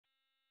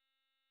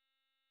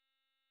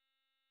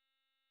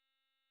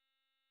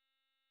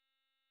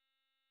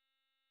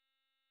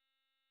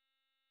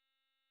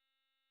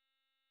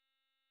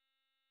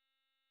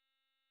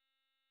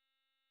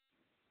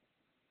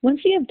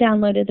Once you have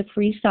downloaded the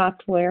free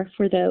software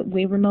for the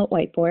Wii Remote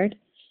Whiteboard,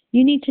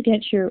 you need to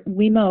get your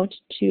Wiimote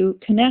to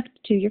connect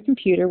to your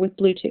computer with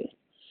Bluetooth.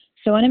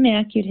 So on a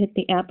Mac, you'd hit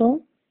the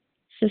Apple,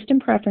 System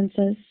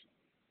Preferences,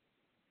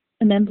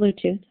 and then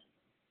Bluetooth.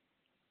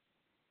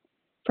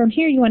 From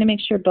here, you want to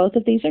make sure both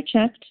of these are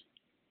checked.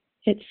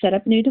 Hit Set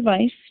Up New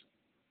Device.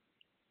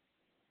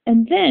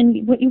 And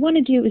then what you want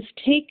to do is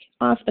take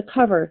off the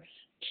cover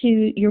to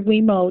your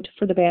Wiimote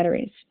for the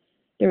batteries.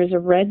 There is a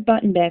red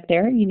button back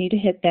there. You need to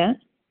hit that.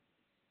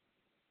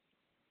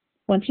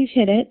 Once you've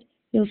hit it,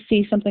 you'll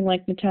see something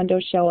like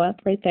Nintendo show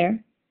up right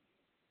there.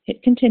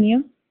 Hit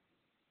Continue.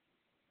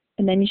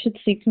 And then you should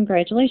see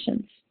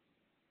Congratulations.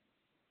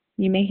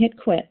 You may hit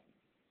Quit.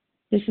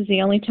 This is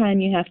the only time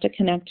you have to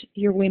connect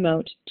your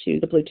Wiimote to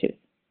the Bluetooth.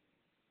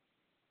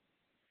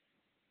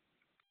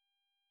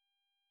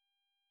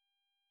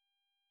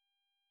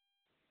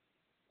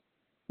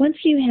 Once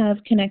you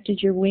have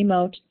connected your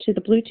Wiimote to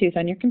the Bluetooth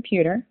on your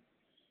computer,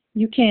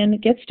 you can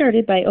get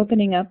started by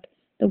opening up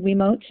the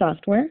Wiimote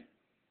software.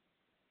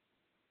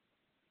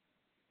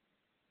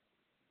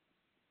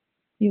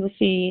 You will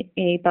see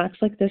a box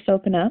like this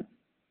open up.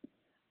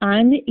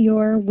 On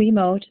your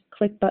Wiimote,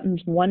 click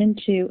buttons 1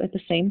 and 2 at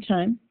the same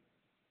time.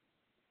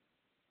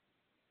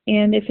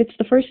 And if it's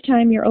the first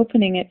time you're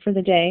opening it for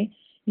the day,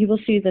 you will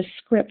see the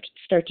script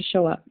start to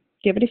show up.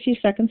 Give it a few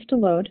seconds to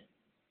load.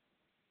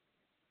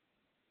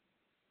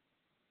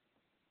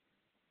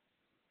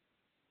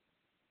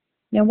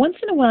 Now, once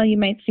in a while, you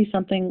might see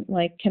something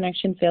like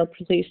connection failed,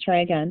 please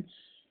try again.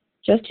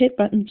 Just hit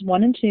buttons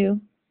 1 and 2,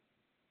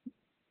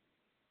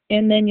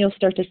 and then you'll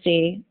start to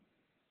see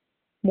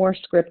more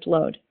script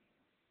load.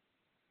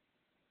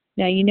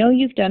 Now, you know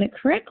you've done it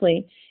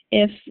correctly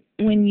if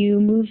when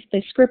you move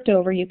the script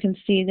over, you can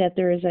see that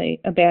there is a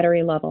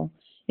battery level.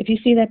 If you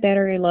see that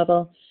battery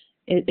level,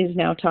 it is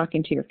now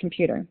talking to your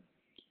computer.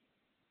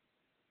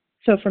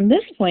 So from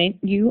this point,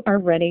 you are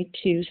ready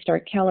to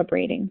start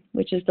calibrating,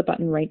 which is the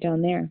button right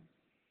down there.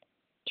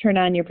 Turn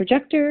on your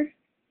projector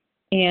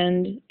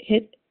and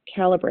hit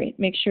Calibrate.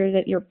 Make sure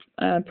that your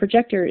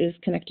projector is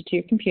connected to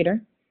your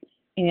computer.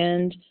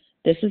 And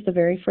this is the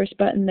very first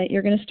button that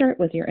you're going to start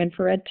with, your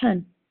infrared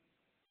pen.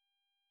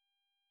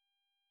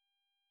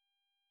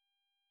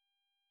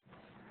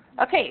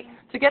 Okay,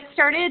 to get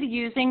started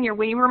using your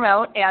Wii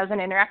Remote as an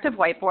interactive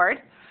whiteboard,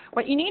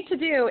 what you need to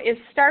do is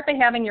start by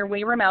having your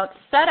Wii Remote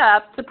set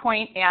up to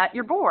point at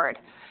your board.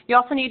 You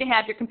also need to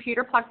have your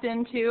computer plugged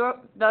into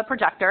the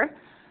projector.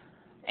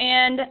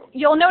 And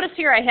you'll notice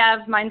here I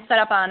have mine set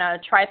up on a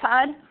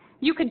tripod.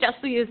 You could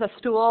just use a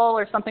stool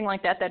or something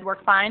like that. That'd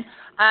work fine.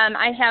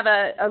 I have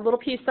a little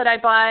piece that I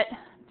bought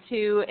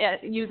to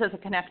use as a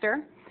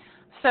connector.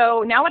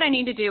 So now what I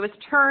need to do is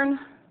turn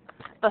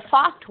the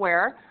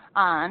software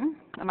on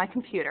my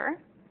computer.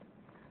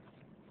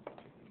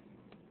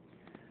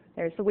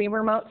 There's the Wii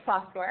Remote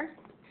software.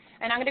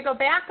 And I'm going to go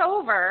back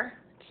over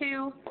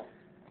to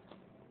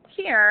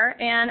here,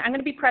 and I'm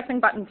going to be pressing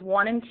buttons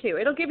 1 and 2.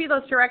 It'll give you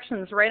those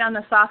directions right on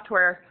the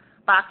software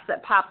box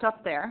that popped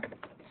up there.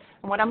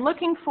 And what I'm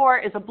looking for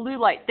is a blue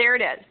light. There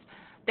it is.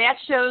 That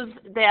shows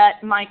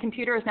that my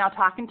computer is now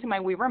talking to my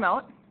Wii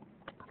Remote.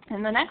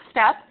 And the next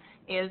step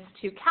is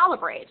to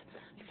calibrate.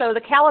 So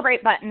the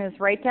calibrate button is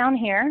right down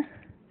here.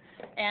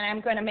 And I'm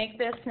going to make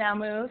this now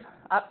move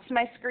up to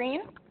my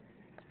screen.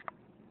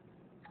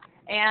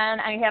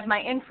 And I have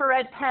my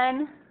infrared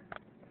pen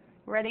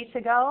ready to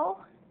go.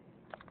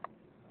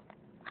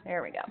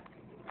 There we go.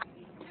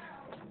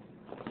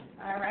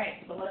 All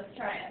right, so let's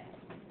try it.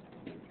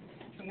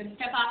 So I'm going to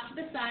step off to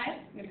the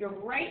side. I'm going to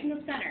go right in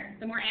the center.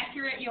 The more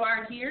accurate you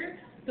are here,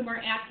 the more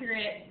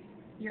accurate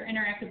your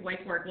interactive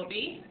whiteboard will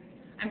be.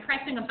 I'm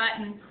pressing a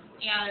button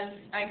as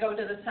I go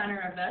to the center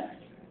of this,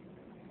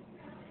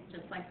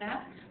 just like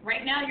that.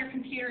 Right now your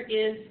computer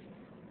is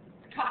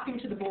talking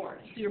to the board,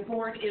 so your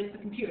board is the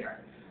computer.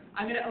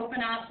 I'm going to open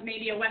up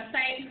maybe a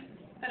website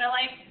that I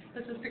like.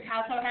 This is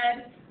Picasso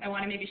Head. I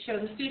want to maybe show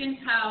the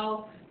students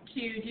how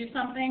to do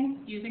something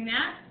using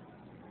that.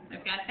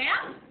 I've got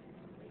that.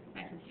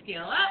 I can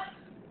scale up,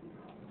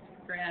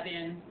 grab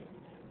in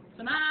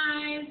some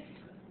eyes,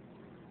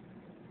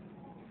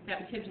 have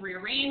the kids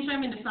rearrange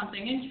them into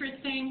something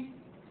interesting.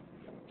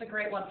 It's a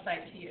great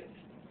website to use.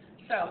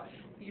 So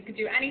you could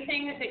do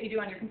anything that you do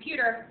on your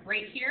computer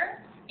right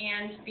here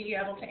and be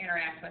able to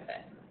interact with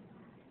it.